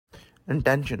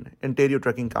intention, Ontario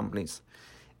trucking companies.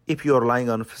 If you are relying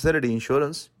on facility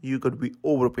insurance, you could be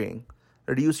overpaying.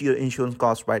 Reduce your insurance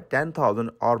cost by $10,000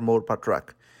 or more per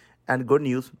truck. And good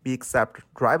news, we accept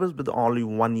drivers with only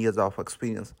 1 year of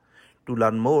experience. To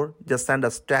learn more, just send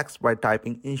us text by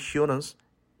typing insurance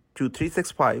to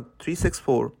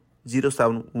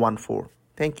 365-364-0714.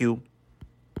 Thank you.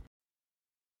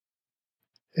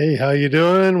 Hey, how you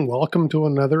doing? Welcome to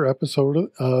another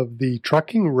episode of the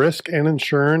Trucking Risk and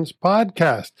Insurance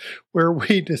Podcast, where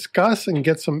we discuss and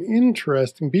get some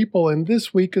interesting people, and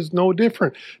this week is no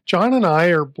different. John and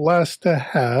I are blessed to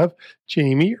have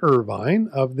Jamie Irvine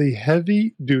of the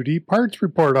Heavy Duty Parts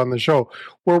Report on the show,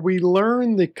 where we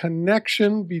learn the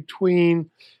connection between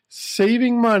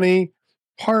saving money,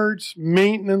 parts,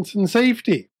 maintenance, and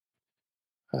safety.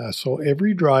 So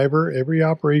every driver, every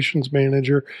operations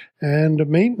manager, and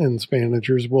maintenance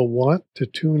managers will want to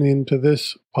tune into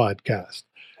this podcast.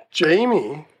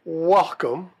 Jamie,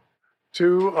 welcome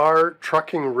to our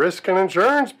Trucking Risk and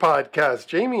Insurance Podcast.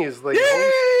 Jamie is the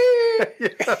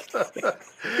host.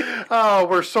 Oh,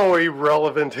 we're so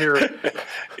irrelevant here.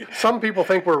 Some people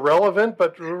think we're relevant,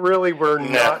 but really we're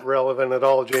not relevant at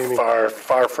all, Jamie.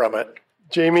 Far from it.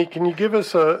 Jamie, can you give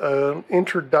us an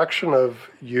introduction of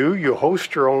you? You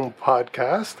host your own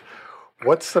podcast.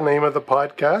 What's the name of the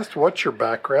podcast? What's your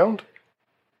background?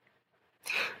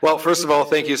 Well, first of all,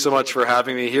 thank you so much for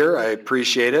having me here. I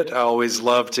appreciate it. I always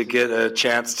love to get a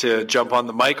chance to jump on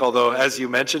the mic, although, as you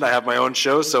mentioned, I have my own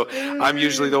show, so I'm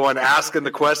usually the one asking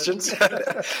the questions.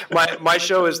 My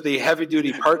show is the Heavy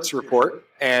Duty Parts Report,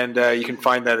 and you can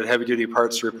find that at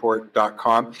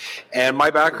heavydutypartsreport.com. And my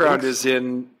background is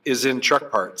in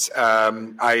truck parts.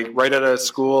 Right out of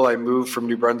school, I moved from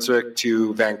New Brunswick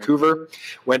to Vancouver,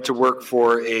 went to work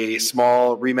for a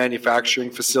small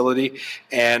remanufacturing facility,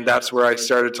 and that's where I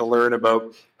started to learn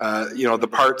about the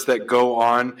parts that go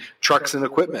on trucks and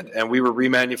equipment. And we were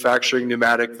remanufacturing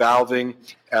pneumatic valving.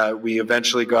 We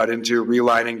eventually got into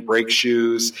relining brake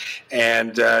shoes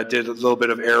and did a little bit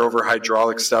of air over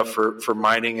hydraulic stuff for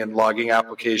mining and logging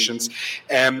applications.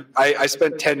 And I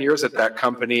spent 10 years at that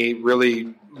company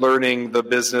really learning the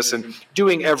business and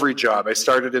doing every job. I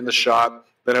started in the shop.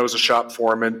 Then I was a shop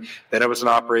foreman. Then I was an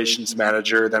operations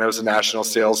manager. Then I was a national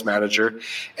sales manager.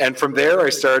 And from there,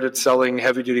 I started selling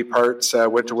heavy-duty parts.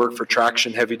 Went to work for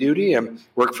Traction Heavy Duty and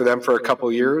worked for them for a couple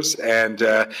of years and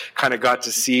kind of got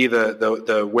to see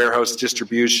the warehouse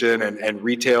distribution and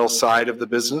retail side of the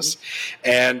business.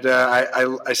 And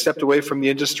I stepped away from the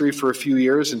industry for a few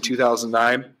years. In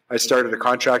 2009, I started a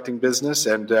contracting business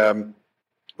and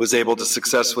was able to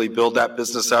successfully build that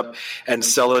business up and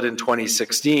sell it in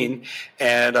 2016.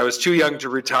 And I was too young to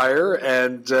retire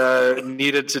and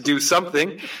needed to do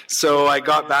something. So I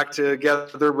got back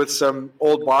together with some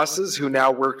old bosses who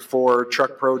now worked for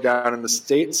Truck Pro down in the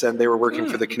States, and they were working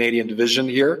for the Canadian division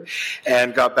here,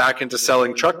 and got back into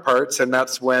selling truck parts. And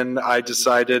that's when I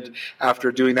decided,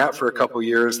 after doing that for a couple of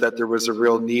years, that there was a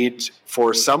real need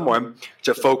for someone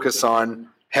to focus on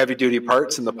heavy-duty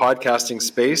parts in the podcasting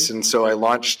space, and so I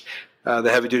launched the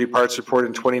Heavy-Duty Parts Report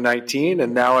in 2019,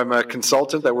 and now I'm a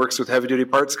consultant that works with heavy-duty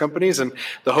parts companies and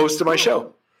the host of my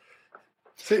show.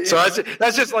 So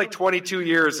that's just like 22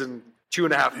 years and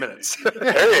 2.5 minutes.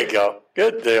 There you go.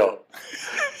 Good deal.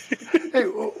 Hey,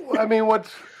 I mean,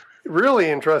 what's really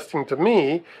interesting to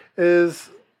me is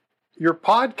your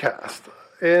podcast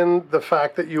and the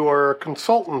fact that you are a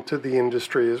consultant to the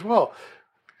industry as well.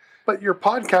 But your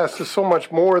podcast is so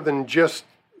much more than just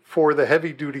for the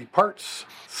heavy-duty parts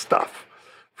stuff.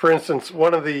 For instance,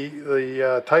 one of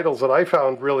the titles that I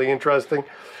found really interesting,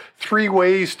 3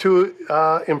 ways to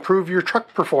improve your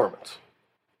truck performance.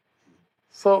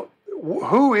 So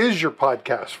who is your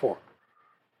podcast for?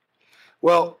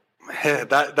 Well,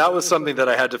 that was something that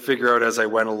I had to figure out as I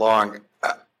went along.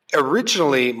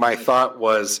 Originally, my thought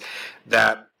was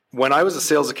that when I was a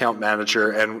sales account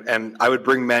manager and I would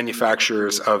bring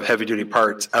manufacturers of heavy-duty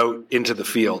parts out into the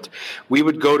field, we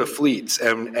would go to fleets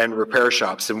and repair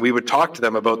shops, and we would talk to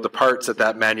them about the parts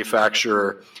that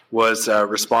manufacturer was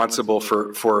responsible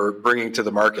for bringing to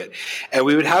the market. And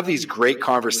we would have these great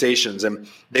conversations, and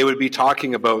they would be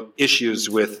talking about issues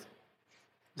with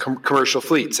commercial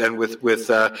fleets and with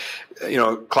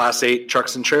Class 8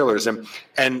 trucks and trailers. And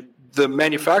the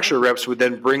manufacturer reps would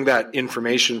then bring that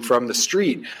information from the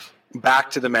street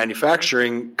back to the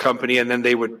manufacturing company, and then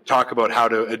they would talk about how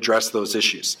to address those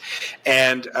issues.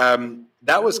 And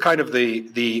that was kind of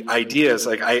the ideas.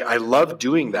 Like I love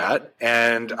doing that,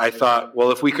 and I thought, well,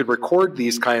 if we could record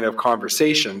these kind of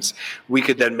conversations, we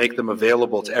could then make them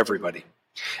available to everybody.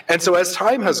 And so as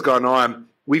time has gone on,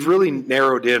 we've really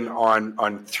narrowed in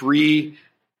on 3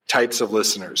 types of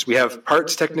listeners. We have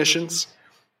parts technicians,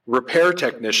 repair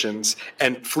technicians,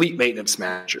 and fleet maintenance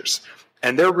managers.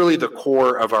 And they're really the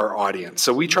core of our audience.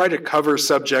 So we try to cover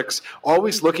subjects,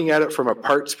 always looking at it from a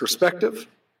parts perspective,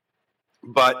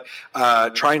 but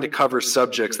trying to cover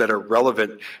subjects that are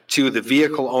relevant to the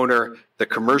vehicle owner, the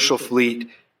commercial fleet,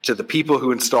 to the people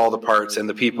who install the parts, and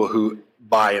the people who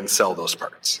buy and sell those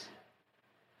parts.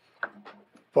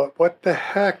 But what the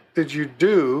heck did you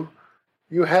do?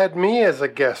 You had me as a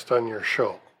guest on your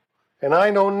show, and I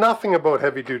know nothing about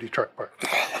heavy-duty truck parts.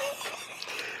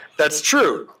 That's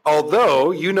true.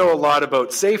 Although you know a lot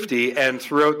about safety, and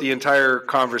throughout the entire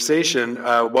conversation,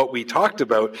 what we talked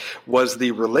about was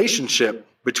the relationship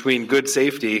between good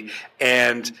safety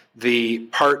and the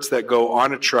parts that go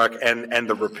on a truck and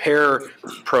the repair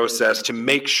process to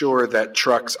make sure that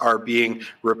trucks are being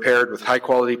repaired with high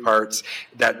quality parts,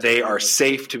 that they are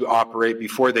safe to operate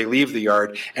before they leave the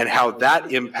yard, and how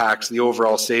that impacts the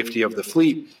overall safety of the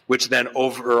fleet, which then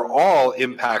overall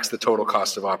impacts the total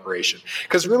cost of operation.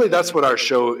 Because really that's what our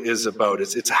show is about.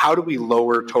 It's how do we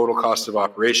lower total cost of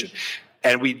operation?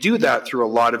 And we do that through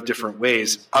a lot of different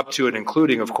ways, up to and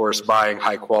including, of course, buying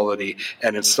high quality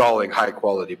and installing high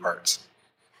quality parts.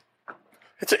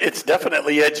 It's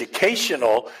definitely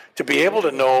educational to be able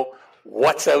to know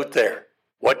what's out there,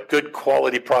 what good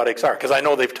quality products are. Because I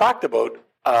know they've talked about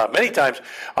many times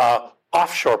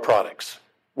offshore products,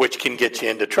 which can get you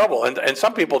into trouble. And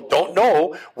some people don't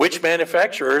know which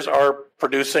manufacturers are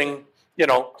producing,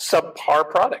 subpar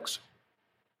products.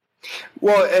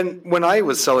 Well, and when I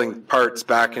was selling parts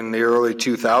back in the early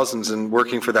 2000s and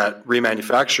working for that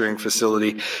remanufacturing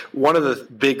facility, one of the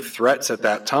big threats at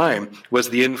that time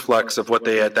was the influx of what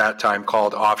they at that time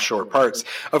called offshore parts.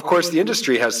 Of course, the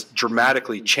industry has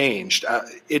dramatically changed.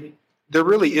 There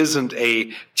really isn't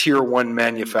a tier one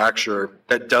manufacturer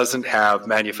that doesn't have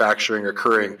manufacturing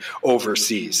occurring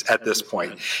overseas at this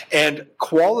point. And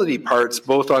quality parts,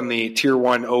 both on the tier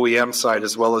one OEM side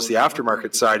as well as the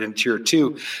aftermarket side in tier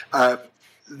two,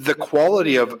 the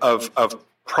quality of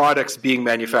products being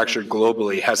manufactured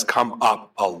globally has come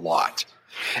up a lot.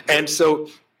 And so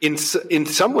in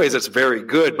some ways it's very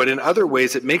good, but in other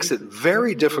ways it makes it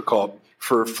very difficult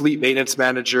for fleet maintenance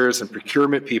managers and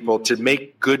procurement people to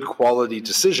make good quality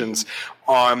decisions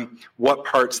on what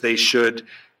parts they should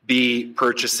be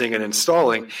purchasing and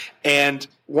installing. And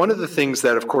one of the things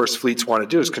that, of course, fleets want to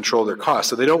do is control their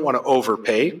costs. So they don't want to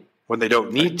overpay when they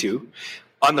don't need to.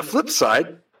 On the flip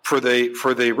side, for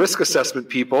the risk assessment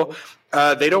people,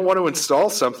 they don't want to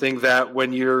install something that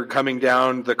when you're coming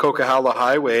down the Coquihalla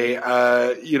Highway,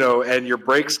 and your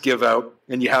brakes give out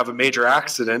and you have a major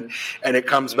accident, and it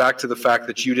comes back to the fact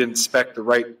that you didn't spec the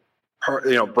right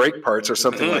brake parts or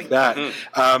something like that.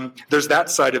 There's that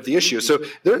side of the issue. So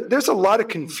there's a lot of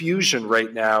confusion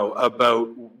right now about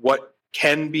what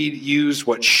can be used,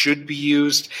 what should be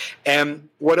used. And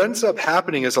what ends up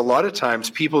happening is a lot of times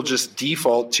people just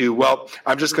default to, well,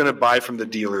 I'm just going to buy from the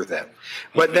dealer then.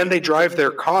 But then they drive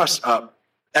their costs up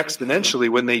exponentially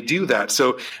when they do that.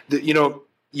 So,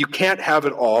 you can't have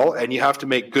it all, and you have to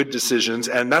make good decisions.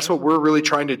 And that's what we're really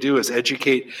trying to do, is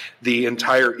educate the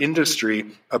entire industry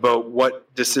about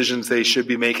what decisions they should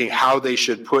be making, how they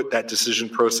should put that decision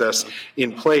process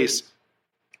in place,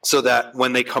 so that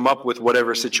when they come up with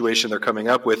whatever situation they're coming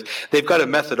up with, they've got a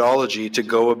methodology to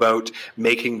go about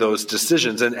making those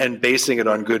decisions and basing it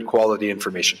on good quality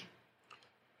information.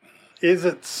 Is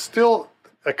it still,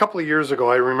 a couple of years ago,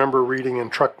 I remember reading in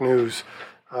Truck News,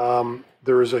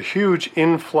 there was a huge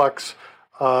influx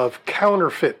of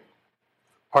counterfeit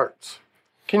parts.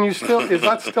 Is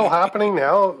that still happening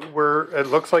now, where it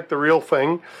looks like the real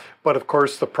thing, but of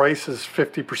course the price is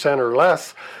 50% or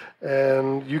less,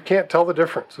 and you can't tell the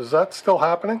difference? Is that still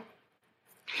happening?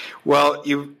 Well,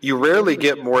 you rarely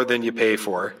get more than you pay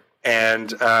for.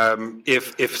 And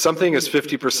if something is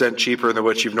 50% cheaper than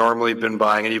what you've normally been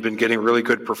buying, and you've been getting really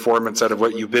good performance out of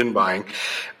what you've been buying,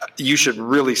 you should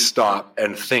really stop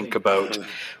and think about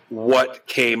what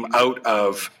came out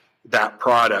of that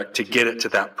product to get it to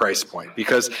that price point.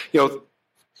 Because,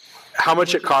 how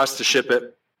much it costs to ship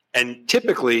it, and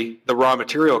typically the raw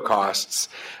material costs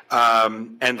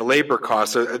and the labor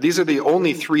costs, these are the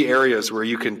only three areas where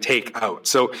you can take out.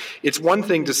 So it's one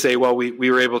thing to say, well,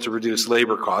 we were able to reduce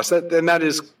labor costs, and that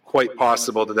is quite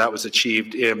possible that was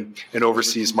achieved in an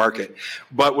overseas market.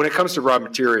 But when it comes to raw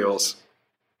materials,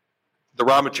 the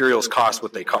raw materials cost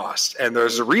what they cost. And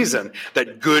there's a reason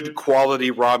that good quality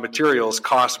raw materials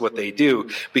cost what they do,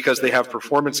 because they have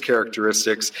performance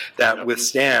characteristics that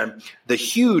withstand the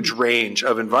huge range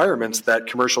of environments that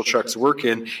commercial trucks work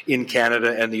in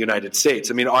Canada and the United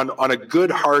States. I mean, on a good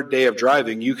hard day of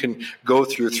driving, you can go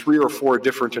through 3 or 4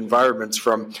 different environments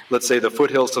from, let's say, the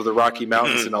foothills of the Rocky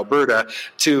Mountains in Alberta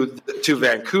to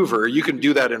Vancouver. You can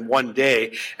do that in one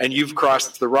day, and you've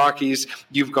crossed the Rockies,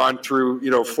 you've gone through,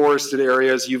 forested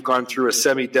areas, you've gone through a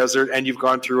semi-desert, and you've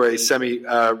gone through a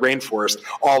semi-rainforest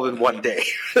all in one day.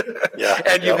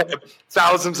 And you have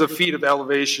thousands of feet of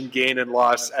elevation gain and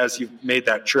loss as you've made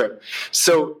that trip.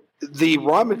 So the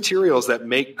raw materials that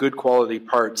make good quality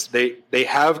parts, they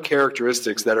have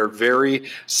characteristics that are very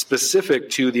specific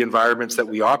to the environments that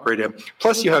we operate in.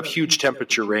 Plus, you have huge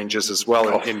temperature ranges as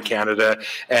well in Canada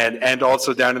and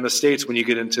also down in the States when you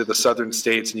get into the southern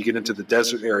states and you get into the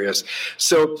desert areas.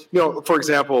 So, for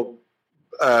example,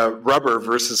 rubber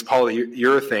versus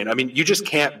polyurethane. I mean, you just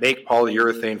can't make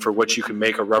polyurethane for what you can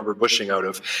make a rubber bushing out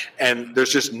of. And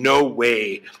there's just no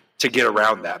way to get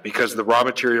around that because the raw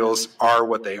materials are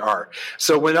what they are.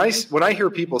 So when I hear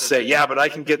people say, yeah, but I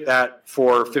can get that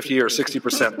for 50 or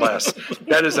 60% less,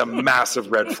 that is a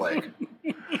massive red flag.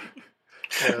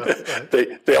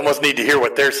 They almost need to hear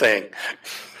what they're saying.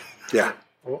 Yeah.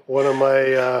 One of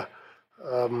my,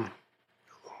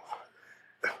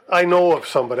 I know of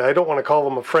somebody, I don't want to call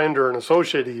them a friend or an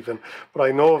associate even, but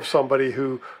I know of somebody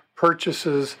who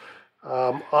purchases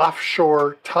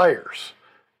offshore tires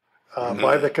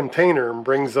by the container and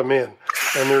brings them in.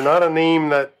 And they're not a name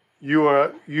that you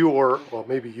or well,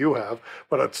 maybe you have,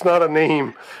 but it's not a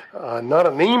name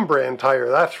brand tire,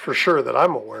 that's for sure, that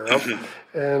I'm aware of.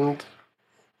 And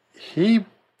he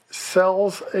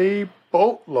sells a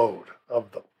boatload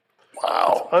of them.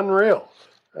 Wow. It's unreal.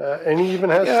 And he even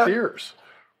has steers.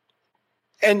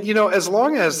 And, as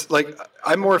long as,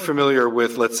 I'm more familiar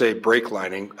with, let's say, brake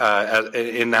lining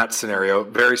in that scenario,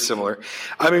 very similar.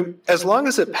 I mean, as long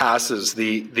as it passes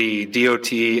the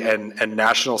DOT and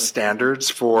national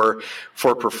standards for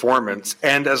performance,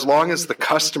 and as long as the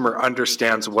customer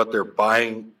understands what they're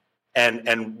buying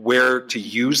and where to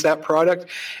use that product,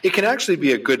 it can actually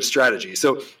be a good strategy.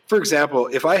 So, for example,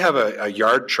 if I have a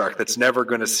yard truck that's never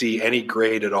going to see any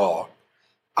grade at all,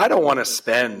 I don't want to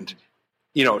spend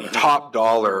top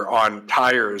dollar on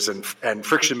tires and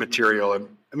friction material. And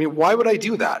I mean, why would I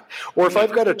do that? Or if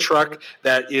I've got a truck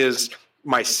that is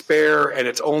my spare and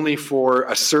it's only for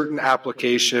a certain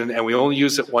application and we only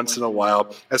use it once in a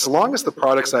while, as long as the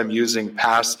products I'm using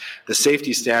pass the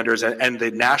safety standards and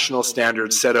the national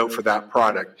standards set out for that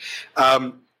product,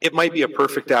 it might be a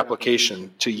perfect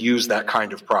application to use that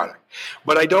kind of product.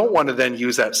 But I don't want to then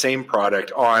use that same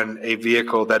product on a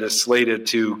vehicle that is slated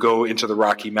to go into the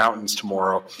Rocky Mountains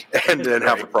tomorrow and then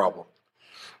have a problem.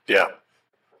 Yeah.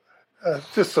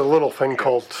 Just a little thing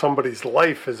called somebody's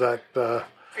life is at jeopardy,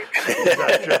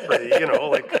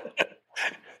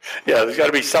 Yeah, there's got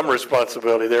to be some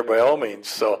responsibility there by all means.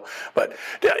 So, but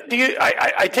do you?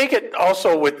 I take it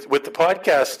also with the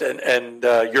podcast and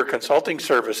your consulting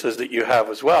services that you have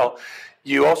as well.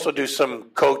 You also do some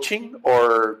coaching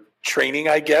or training,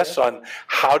 I guess, on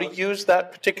how to use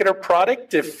that particular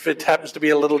product if it happens to be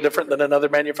a little different than another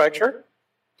manufacturer.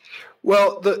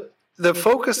 Well, the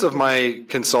focus of my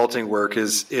consulting work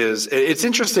is it's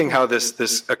interesting how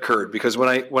this occurred, because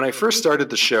when I first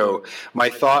started the show, my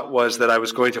thought was that I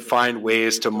was going to find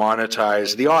ways to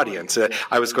monetize the audience.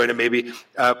 I was going to maybe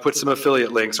put some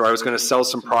affiliate links, or I was going to sell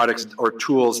some products or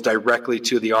tools directly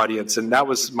to the audience, and that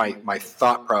was my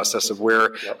thought process of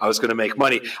where I was going to make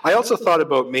money. I also thought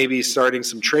about maybe starting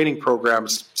some training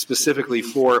programs specifically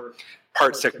for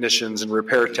parts technicians and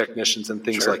repair technicians and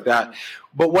things like that.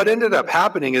 But what ended up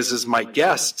happening is my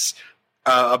guests,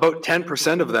 about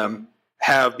 10% of them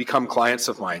have become clients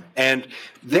of mine. And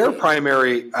their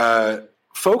primary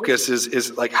focus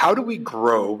is like, how do we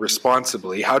grow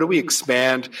responsibly? How do we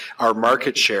expand our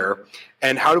market share?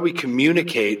 And how do we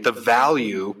communicate the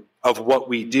value of what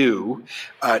we do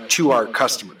to our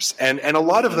customers? And a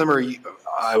lot of them are,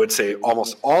 I would say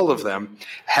almost all of them,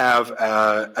 have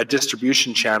a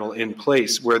distribution channel in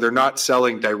place where they're not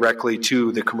selling directly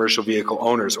to the commercial vehicle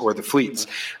owners or the fleets.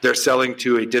 They're selling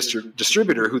to a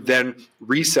distributor who then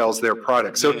resells their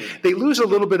product. So they lose a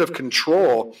little bit of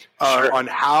control on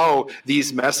how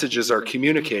these messages are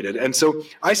communicated. And so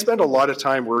I spend a lot of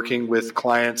time working with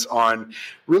clients on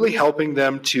really helping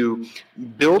them to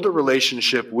build a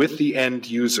relationship with the end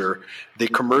user, the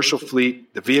commercial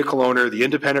fleet, the vehicle owner, the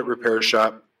independent repair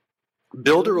shop,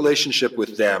 build a relationship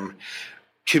with them,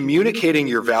 communicating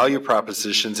your value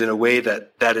propositions in a way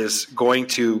that is going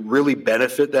to really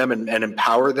benefit them and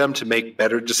empower them to make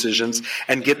better decisions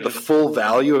and get the full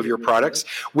value of your products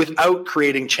without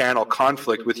creating channel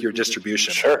conflict with your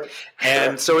distribution. Sure.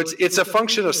 And so it's a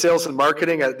function of sales and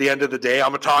marketing at the end of the day.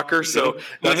 I'm a talker, so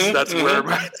that's where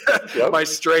my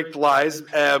strength lies.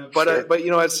 But you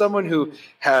know, as someone who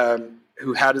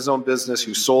had his own business,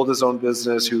 who sold his own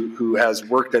business, who has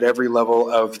worked at every level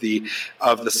of the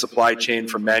supply chain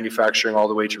from manufacturing all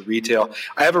the way to retail,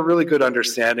 I have a really good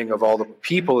understanding of all the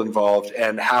people involved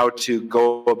and how to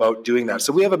go about doing that.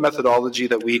 So we have a methodology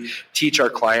that we teach our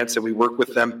clients, and we work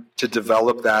with them to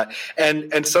develop that.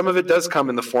 And some of it does come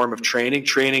in the form of training.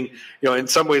 Training, you know, in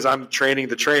some ways I'm training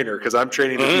the trainer because I'm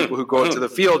training the people who go into the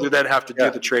field who then have to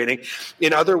do the training.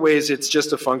 In other ways, it's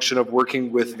just a function of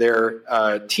working with their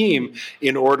team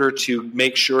in order to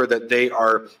make sure that they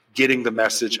are getting the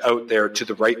message out there to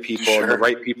the right people, and the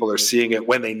right people are seeing it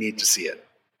when they need to see it.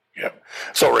 Yeah.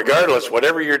 So regardless,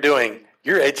 whatever you're doing,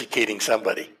 you're educating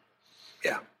somebody.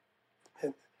 Yeah.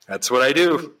 That's what I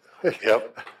do.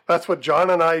 Yep. That's what John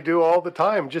and I do all the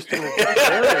time, just in a different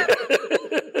area.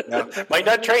 Yeah. Might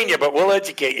not train you, but we'll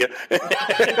educate you.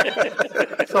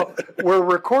 So we're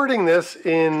recording this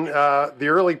in the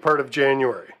early part of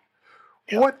January.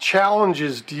 What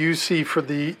challenges do you see for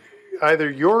either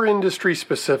your industry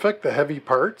specific, the heavy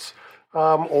parts,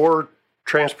 or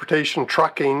transportation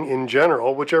trucking in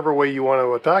general, whichever way you want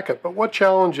to attack it? But what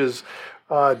challenges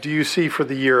do you see for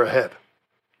the year ahead?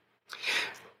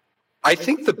 I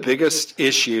think the biggest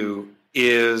issue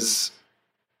is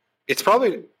it's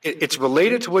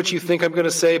related to what you think I'm going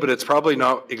to say, but it's probably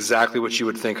not exactly what you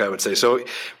would think I would say. So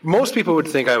most people would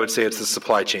think I would say it's the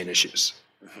supply chain issues.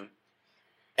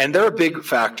 And they're a big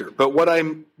factor. But what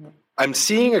I'm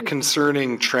seeing a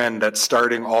concerning trend that's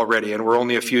starting already, and we're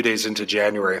only a few days into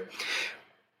January.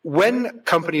 When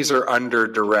companies are under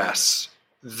duress,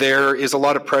 there is a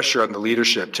lot of pressure on the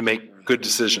leadership to make good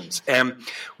decisions. And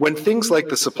when things like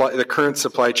the current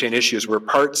supply chain issues where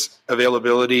parts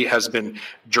availability has been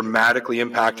dramatically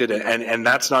impacted, and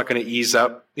that's not going to ease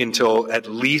up until at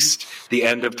least the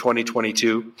end of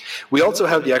 2022. We also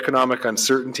have the economic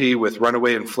uncertainty with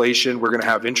runaway inflation. We're going to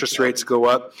have interest rates go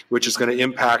up, which is going to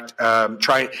impact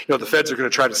the Feds are going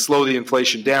to try to slow the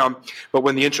inflation down, but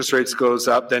when the interest rates goes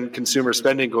up, then consumer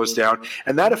spending goes down,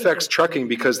 and that affects trucking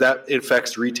because that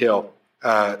affects retail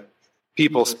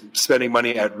people spending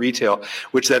money at retail,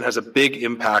 which then has a big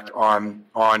impact on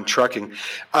trucking.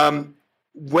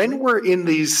 When we're in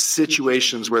these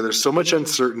situations where there's so much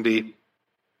uncertainty,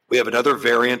 we have another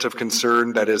variant of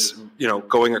concern that is,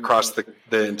 going across the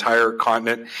entire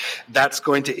continent. That's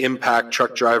going to impact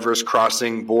truck drivers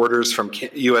crossing borders from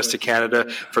U.S. to Canada,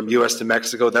 from U.S. to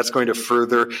Mexico. That's going to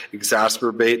further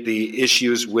exacerbate the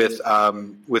issues with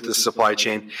the supply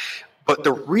chain. But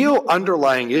the real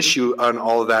underlying issue on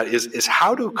all of that is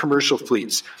how do commercial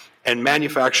fleets and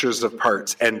manufacturers of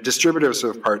parts and distributors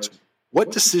of parts,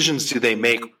 what decisions do they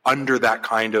make under that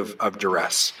kind of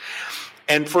duress?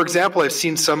 And for example, I've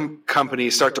seen some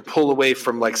companies start to pull away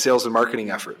from like sales and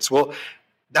marketing efforts. Well,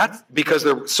 that's because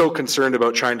they're so concerned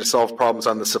about trying to solve problems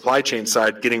on the supply chain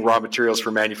side, getting raw materials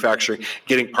for manufacturing,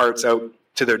 getting parts out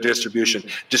to their distribution.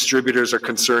 Distributors are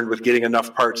concerned with getting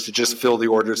enough parts to just fill the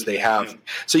orders they have.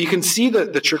 So you can see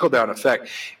the trickle-down effect.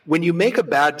 When you make a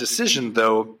bad decision,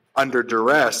 though, under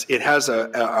duress, it has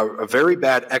a very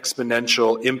bad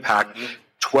exponential impact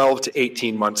 12 to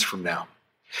 18 months from now.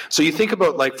 So you think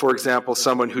about, like, for example,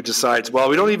 someone who decides, well,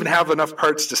 we don't even have enough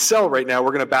parts to sell right now,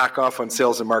 we're going to back off on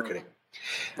sales and marketing.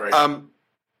 Right.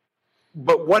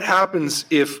 But what happens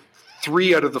if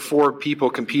 3 out of the 4 people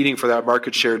competing for that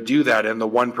market share do that and the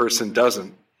one person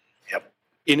doesn't? Yep.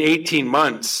 In 18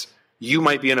 months, you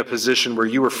might be in a position where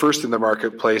you were first in the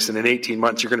marketplace, and in 18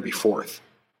 months, you're going to be fourth,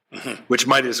 which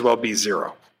might as well be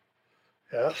zero.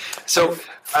 Yeah. So,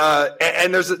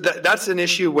 and that's an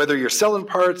issue whether you're selling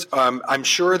parts. I'm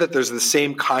sure that there's the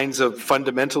same kinds of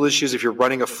fundamental issues if you're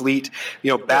running a fleet.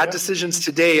 Bad decisions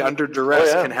today under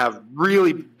duress can have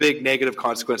really big negative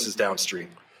consequences downstream.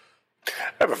 I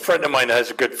have a friend of mine that has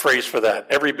a good phrase for that.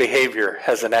 Every behavior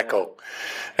has an echo.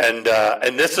 And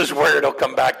this is where it'll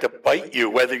come back to bite you,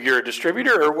 whether you're a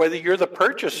distributor or whether you're the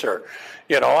purchaser.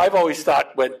 I've always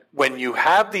thought when you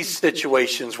have these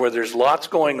situations where there's lots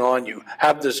going on, you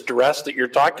have this duress that you're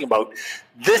talking about,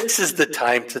 this is the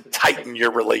time to tighten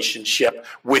your relationship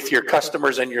with your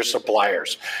customers and your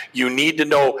suppliers. You need to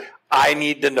know, I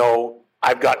need to know,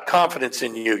 I've got confidence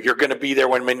in you. You're going to be there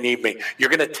when we need me. You're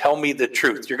going to tell me the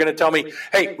truth. You're going to tell me,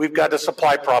 hey, we've got a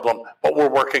supply problem, but we're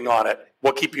working on it.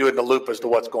 will keep you in the loop as to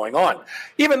what's going on.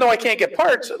 Even though I can't get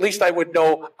parts, at least I would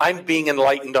know I'm being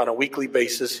enlightened on a weekly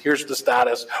basis. Here's the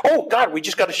status. Oh, God, we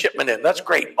just got a shipment in. That's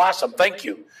great. Awesome. Thank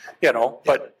you.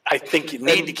 But I think you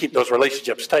need to keep those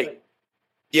relationships tight.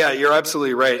 Yeah, you're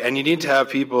absolutely right. And you need to have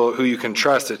people who you can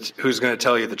trust who's going to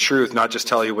tell you the truth, not just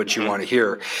tell you what you want to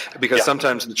hear. Because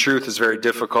sometimes the truth is very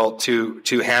difficult to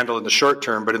handle in the short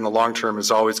term, but in the long term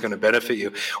is always going to benefit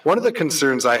you. One of the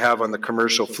concerns I have on the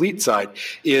commercial fleet side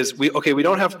is we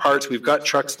don't have parts. We've got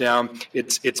trucks down.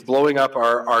 It's blowing up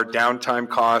our downtime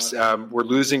costs. We're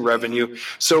losing revenue.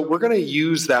 So we're going to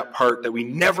use that part that we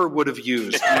never would have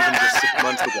used even just 6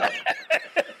 months ago.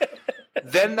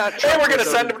 Then that truck we're going to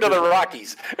send them to the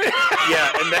Rockies.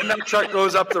 And then that truck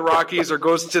goes up the Rockies or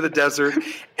goes to the desert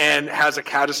and has a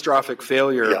catastrophic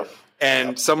failure,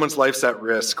 and someone's life's at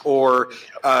risk, or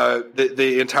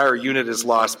the entire unit is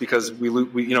lost because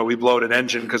we blowed an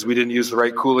engine because we didn't use the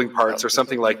right cooling parts or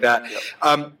something like that.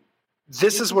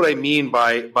 This is what I mean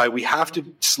by we have to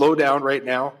slow down right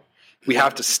now. We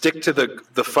have to stick to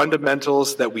the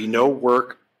fundamentals that we know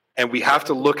work. And we have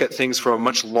to look at things from a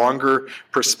much longer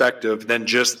perspective than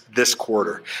just this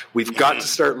quarter. We've got to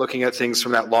start looking at things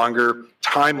from that longer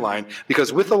timeline,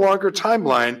 because with the longer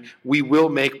timeline, we will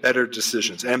make better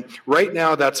decisions. And right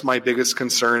now, that's my biggest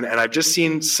concern. And I've just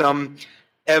seen some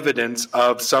evidence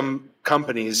of some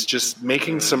companies just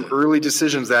making some early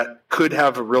decisions that could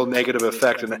have a real negative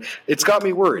effect. And it's got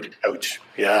me worried. Ouch.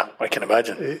 Yeah, I can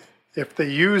imagine. If they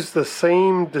use the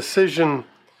same decision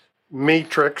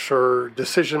matrix or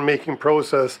decision-making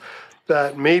process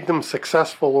that made them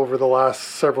successful over the last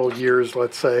several years,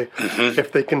 let's say,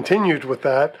 if they continued with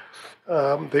that,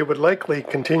 they would likely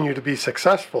continue to be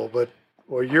successful. But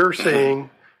what you're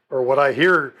saying, or what I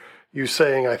hear you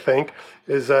saying, I think,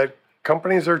 is that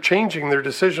companies are changing their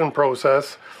decision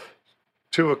process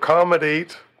to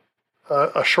accommodate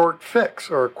a short fix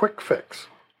or a quick fix.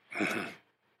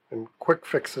 And quick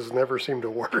fixes never seem to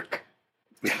work.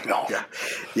 No.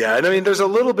 Yeah. And I mean, there's a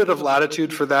little bit of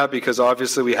latitude for that because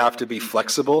obviously we have to be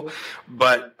flexible.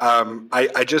 But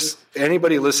I just,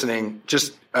 anybody listening,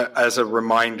 just as a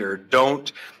reminder,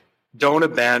 don't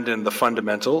abandon the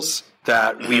fundamentals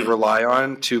that we rely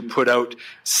on to put out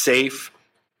safe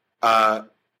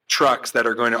trucks that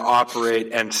are going to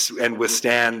operate and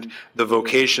withstand the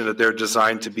vocation that they're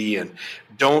designed to be in.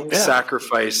 Don't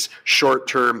sacrifice short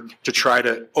term to try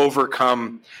to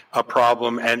overcome a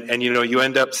problem, and you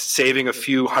end up saving a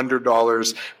few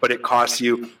 $100s, but it costs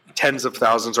you tens of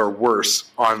thousands or worse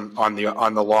on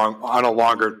a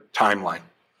longer timeline.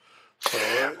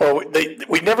 Well,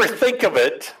 we never think of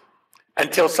it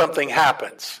until something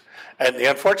happens. And the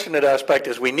unfortunate aspect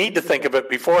is we need to think of it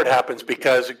before it happens,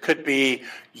 because it could be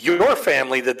your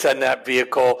family that's in that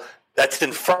vehicle that's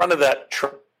in front of that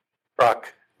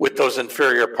truck with those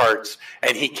inferior parts,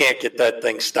 and he can't get that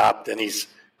thing stopped, and he's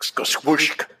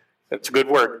swoosh, that's a good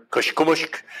word,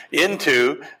 kushkumushk,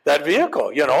 into that vehicle,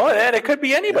 and it could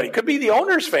be anybody. It could be the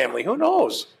owner's family. Who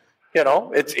knows?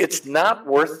 It's not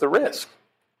worth the risk.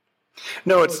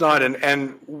 No, it's not.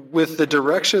 And with the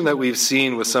direction that we've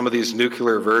seen with some of these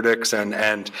nuclear verdicts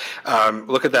and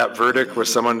look at that verdict with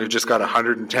someone who just got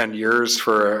 110 years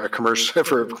for a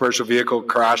commercial vehicle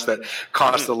crash that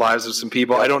cost the lives of some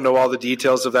people. I don't know all the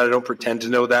details of that. I don't pretend to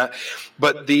know that.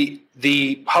 But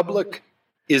the public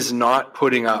is not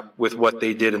putting up with what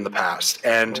they did in the past.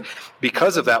 And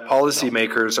because of that,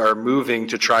 policymakers are moving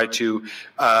to try to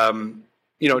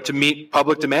to meet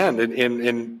public demand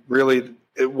in really.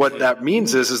 What that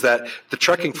means is that the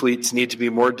trucking fleets need to be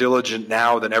more diligent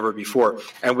now than ever before.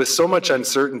 And with so much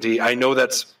uncertainty, I know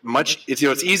it's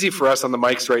easy for us on the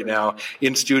mics right now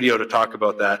in studio to talk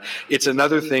about that. It's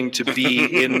another thing to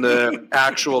be in the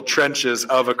actual trenches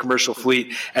of a commercial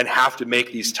fleet and have to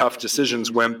make these tough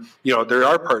decisions when, there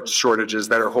are parts shortages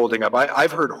that are holding up.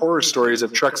 I've heard horror stories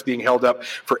of trucks being held up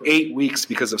for 8 weeks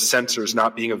because of sensors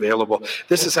not being available.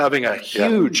 This is having a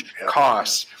huge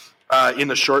cost in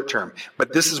the short term.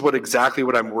 But this is exactly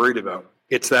what I'm worried about.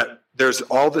 It's that there's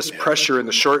all this pressure in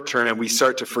the short term, and we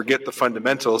start to forget the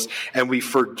fundamentals, and we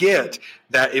forget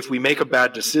that if we make a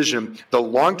bad decision, the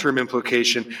long-term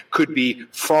implication could be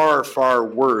far, far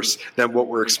worse than what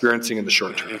we're experiencing in the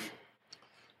short term.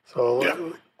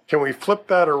 So can we flip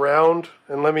that around?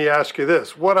 And let me ask you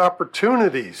this. What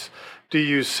opportunities do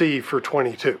you see for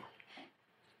 22?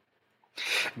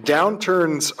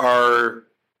 Downturns are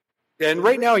And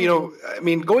right now,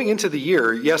 going into the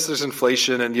year, yes, there's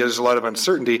inflation and there's a lot of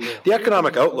uncertainty. Yeah. The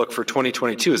economic outlook for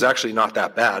 2022 is actually not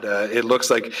that bad. It looks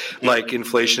like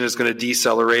inflation is going to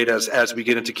decelerate as we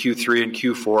get into Q3 and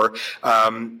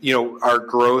Q4. Our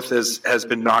growth has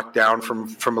been knocked down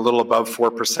from a little above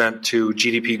 4% to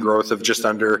GDP growth of just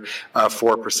under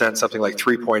 4%, something like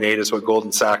 3.8 is what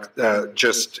Goldman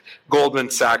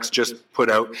Sachs just put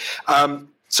out.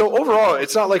 So overall,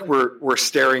 it's not like we're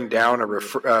staring down a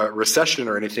recession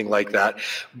or anything like that.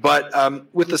 But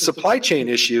with the supply chain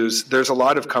issues, there's a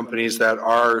lot of companies that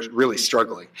are really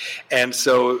struggling. And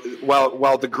so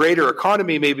while the greater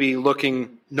economy may be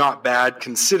looking not bad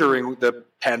considering the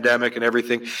pandemic and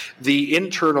everything, the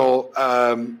internal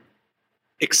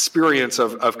experience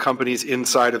of companies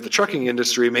inside of the trucking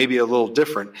industry may be a little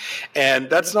different. And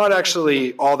that's not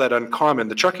actually all that uncommon.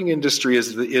 The trucking industry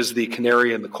is the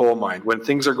canary in the coal mine. When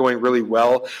things are going really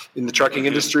well in the trucking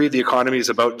industry, the economy is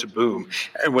about to boom.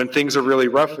 And when things are really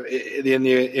rough in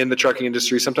the trucking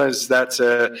industry, sometimes that's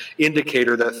an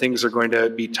indicator that things are going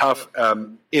to be tough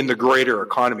in the greater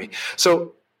economy.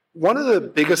 So one of the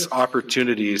biggest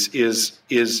opportunities is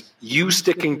you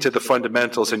sticking to the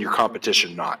fundamentals and your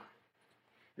competition not.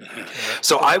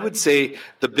 So I would say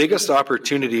the biggest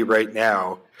opportunity right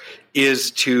now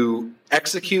is to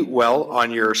execute well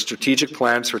on your strategic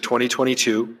plans for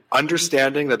 2022,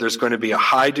 understanding that there's going to be a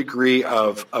high degree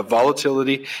of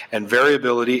volatility and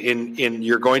variability in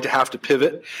you're going to have to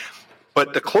pivot.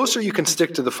 But the closer you can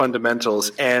stick to the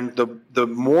fundamentals and the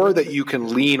more that you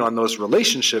can lean on those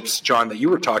relationships, John, that you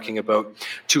were talking about,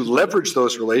 to leverage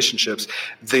those relationships,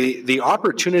 the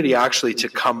opportunity actually to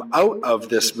come out of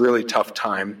this really tough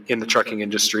time in the trucking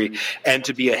industry and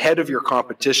to be ahead of your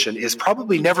competition is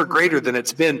probably never greater than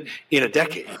it's been in a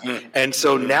decade. And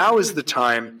so now is the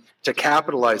time to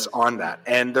capitalize on that.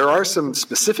 And there are some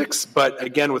specifics, but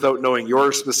again, without knowing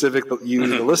your specific, you,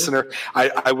 the listener,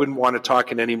 I wouldn't want to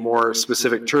talk in any more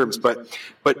specific terms.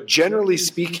 But generally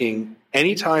speaking,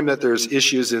 anytime that there's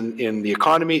issues in the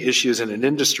economy, issues in an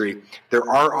industry, there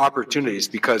are opportunities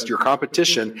because your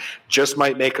competition just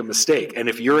might make a mistake. And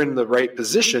if you're in the right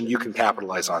position, you can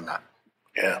capitalize on that.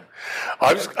 Yeah.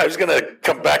 I was going to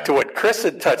come back to what Chris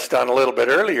had touched on a little bit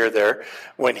earlier there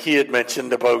when he had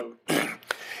mentioned about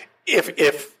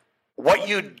if what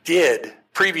you did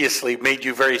previously made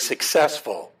you very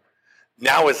successful,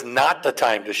 now is not the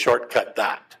time to shortcut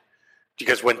that.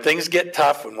 Because when things get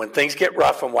tough and when things get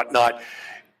rough and whatnot,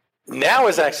 now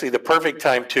is actually the perfect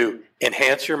time to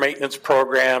enhance your maintenance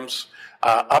programs,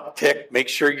 uptick, make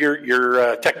sure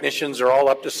your technicians are all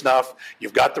up to snuff,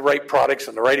 you've got the right products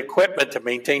and the right equipment to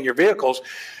maintain your vehicles,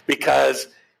 because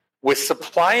with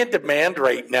supply and demand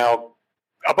right now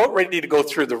about ready to go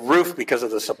through the roof because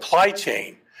of the supply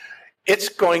chain, it's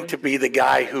going to be the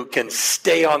guy who can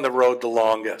stay on the road the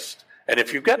longest. And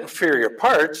if you've got inferior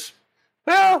parts,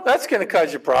 well, that's going to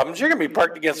cause you problems. You're going to be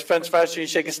parked against the fence faster than you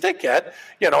shake a stick at,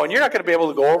 and you're not going to be able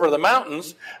to go over the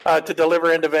mountains to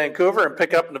deliver into Vancouver and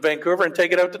pick up into Vancouver and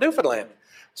take it out to Newfoundland.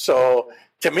 So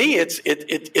to me,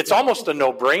 it's almost a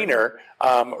no-brainer.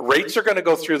 Rates are going to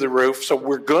go through the roof, so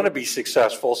we're going to be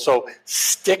successful. So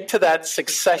stick to that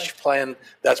success plan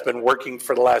that's been working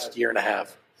for the last year and a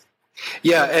half.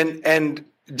 Yeah, and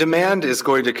demand is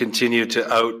going to continue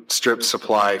to outstrip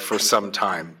supply for some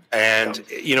time. And,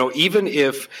 even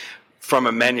if from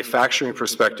a manufacturing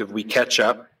perspective we catch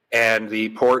up and the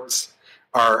ports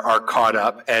are caught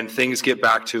up and things get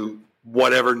back to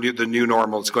whatever the new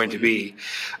normal is going to be,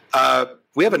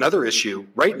 we have another issue.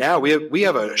 Right now, we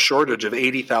have a shortage of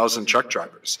 80,000 truck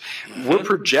drivers. Mm-hmm. We're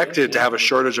projected to have a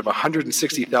shortage of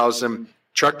 160,000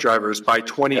 truck drivers by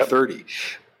 2030.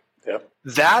 Yep.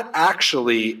 That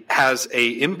actually has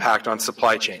an impact on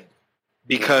supply chain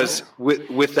because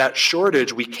with that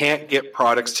shortage, we can't get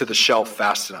products to the shelf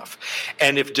fast enough.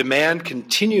 And if demand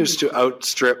continues to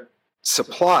outstrip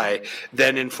supply,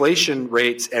 then inflation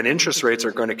rates and interest rates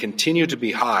are going to continue to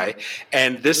be high,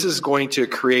 and this is going to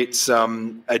create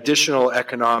some additional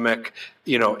economic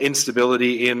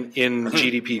instability in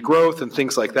GDP growth and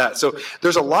things like that. So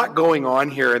there's a lot going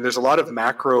on here, and there's a lot of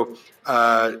macro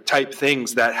type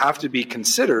things that have to be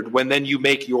considered when then you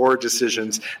make your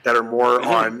decisions that are more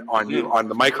on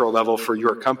the micro level for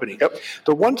your company. Yep.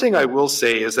 The one thing I will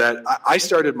say is that I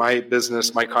started my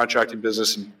contracting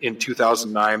business in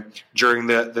 2009 during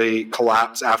the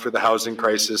collapse after the housing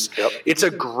crisis. Yep. It's a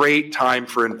great time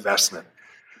for investment.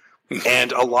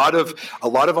 And a lot of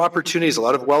opportunities, a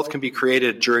lot of wealth can be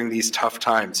created during these tough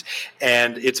times.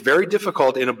 And it's very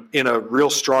difficult in a real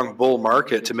strong bull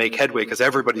market to make headway because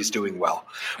everybody's doing well.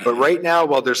 But right now,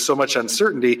 while there's so much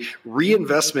uncertainty,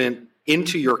 reinvestment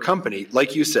into your company,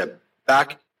 like you said,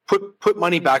 put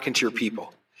money back into your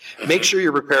people. Make sure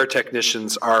your repair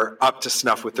technicians are up to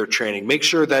snuff with their training. Make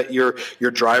sure that your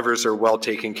drivers are well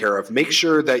taken care of. Make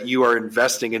sure that you are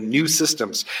investing in new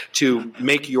systems to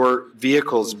make your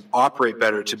vehicles operate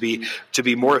better, to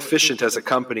be more efficient as a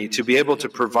company, to be able to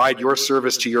provide your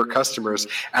service to your customers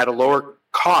at a lower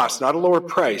cost, not a lower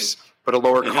price, but a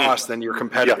lower cost than your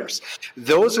competitors. Yeah.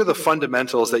 Those are the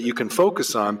fundamentals that you can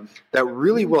focus on that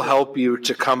really will help you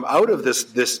to come out of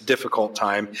this difficult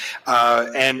time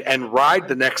and ride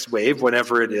the next wave,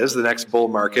 whenever it is, the next bull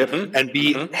market, and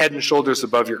be head and shoulders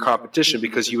above your competition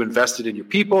because you invested in your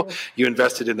people, you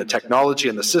invested in the technology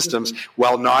and the systems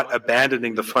while not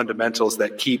abandoning the fundamentals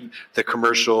that keep the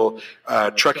commercial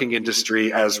trucking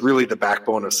industry as really the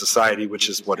backbone of society, which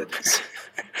is what it is.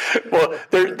 Well,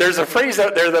 there's a phrase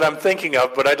out there that I'm thinking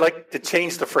of, but I'd like to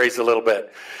change the phrase a little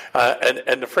bit.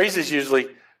 And the phrase is usually,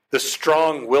 the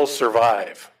strong will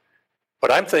survive.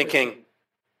 But I'm thinking...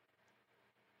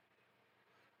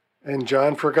 And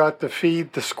John forgot to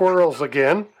feed the squirrels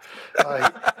again.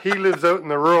 He lives out in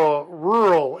the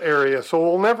rural area, so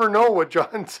we'll never know what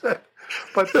John said.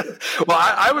 But well,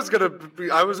 I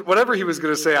was whatever he was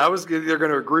going to say, I was either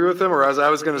going to agree with him or I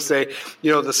was going to say,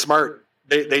 the smart,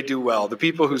 they do well. The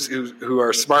people who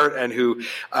are smart and who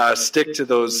stick to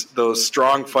those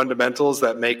strong fundamentals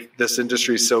that make this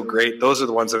industry so great, those are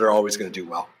the ones that are always going to do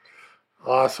well.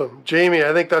 Awesome. Jamie,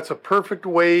 I think that's a perfect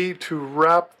way to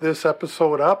wrap this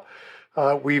episode up.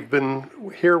 We've been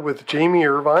here with Jamie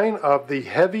Irvine of the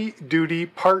Heavy Duty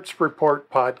Parts Report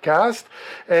podcast,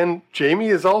 and Jamie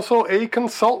is also a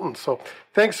consultant. So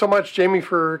thanks so much, Jamie,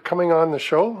 for coming on the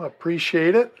show.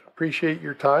 Appreciate it. Appreciate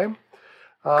your time.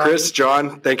 Chris,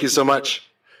 John, thank you so much.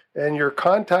 And your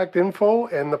contact info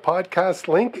and the podcast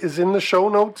link is in the show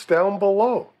notes down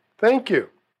below. Thank you.